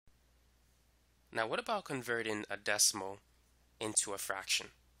Now, what about converting a decimal into a fraction?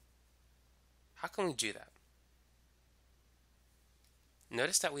 How can we do that?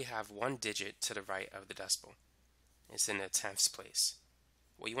 Notice that we have one digit to the right of the decimal. It's in the tenths place.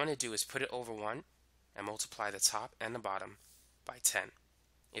 What you want to do is put it over 1 and multiply the top and the bottom by 10.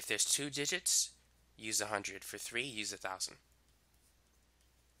 If there's 2 digits, use 100. For 3, use 1,000.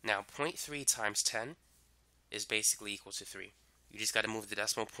 Now, 0.3 times 10 is basically equal to 3. You just got to move the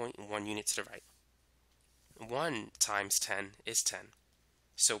decimal point 1 unit to the right. 1 times 10 is 10.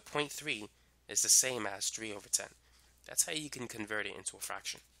 So 0.3 is the same as 3 over 10. That's how you can convert it into a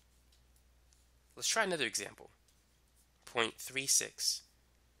fraction. Let's try another example. 0.36.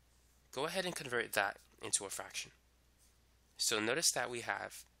 Go ahead and convert that into a fraction. So notice that we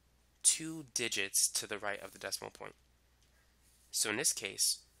have 2 digits to the right of the decimal point. So in this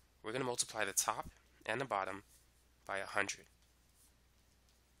case, we're going to multiply the top and the bottom by 100.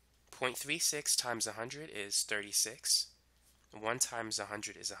 0.36 times 100 is 36. 1 times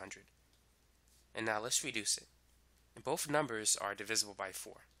 100 is 100. And now let's reduce it. Both numbers are divisible by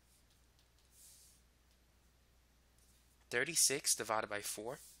 4. 36 divided by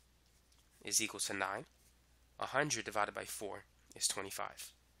 4 is equal to 9. 100 divided by 4 is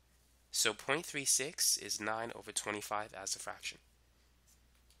 25. So 0.36 is 9 over 25 as a fraction.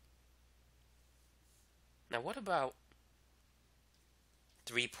 Now what about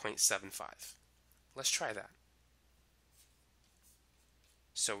 3.75? Let's try that.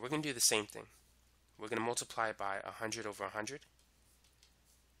 So we're going to do the same thing. We're going to multiply by 100 over 100.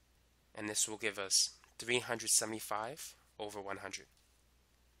 And this will give us 375 over 100.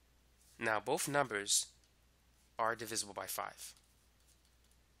 Now both numbers are divisible by 5.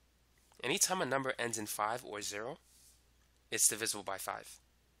 Anytime a number ends in 5 or 0, it's divisible by 5.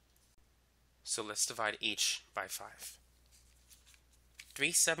 So let's divide each by 5.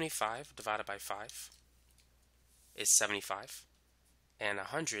 375 divided by 5 is 75. And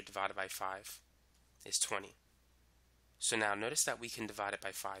 100 divided by 5 is 20. So now notice that we can divide it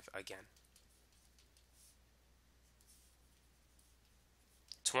by 5 again.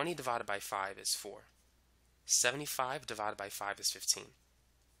 20 divided by 5 is 4. 75 divided by 5 is 15.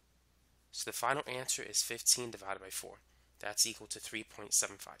 So the final answer is 15 divided by 4. That's equal to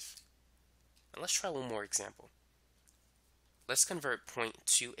 3.75. And let's try one more example. Let's convert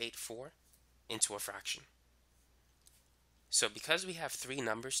 0.284 into a fraction. So because we have 3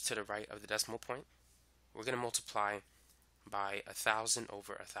 numbers to the right of the decimal point, we're going to multiply by 1,000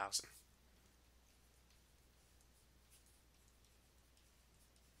 over 1,000.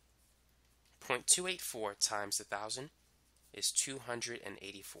 .284 times 1,000 is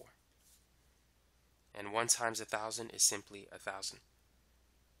 284. And 1 times 1,000 is simply 1,000.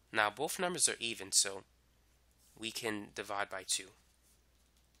 Now both numbers are even, so we can divide by 2.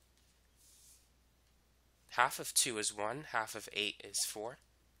 Half of 2 is 1, half of 8 is 4,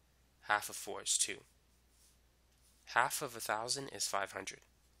 half of 4 is 2. Half of 1,000 is 500.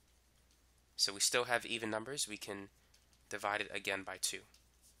 So we still have even numbers. We can divide it again by 2.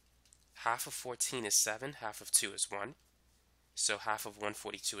 Half of 14 is 7, half of 2 is 1. So half of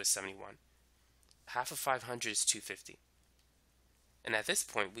 142 is 71. Half of 500 is 250. And at this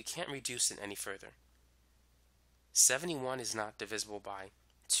point, we can't reduce it any further. 71 is not divisible by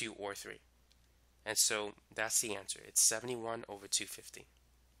 2 or 3. And so that's the answer. It's 71 over 250.